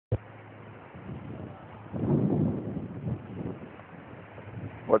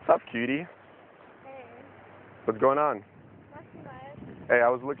What's up, cutie? Hey, What's going on? not too much. Hey, I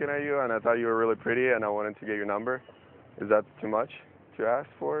was looking at you and I thought you were really pretty and I wanted to get your number. Is that too much to ask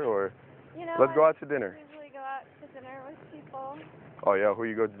for, or You know, let's go out to dinner? I usually go out to dinner with people Oh yeah, who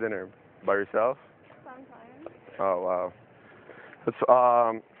you go to dinner? By yourself? sometimes. Oh wow. It's,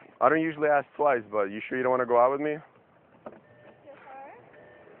 I don't usually ask twice, but you sure you don't want to go out with me? Your car?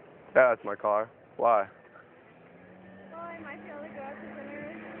 Yeah, that's my car. Why? Well, I might be able to go out to dinner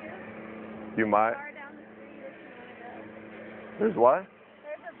with you. You might. There's a bar down the street if you want to go. There's what?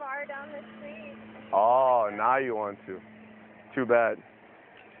 There's a bar down the street. Oh, now you want to. Too bad.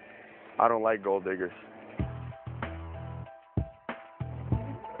 I don't like gold diggers.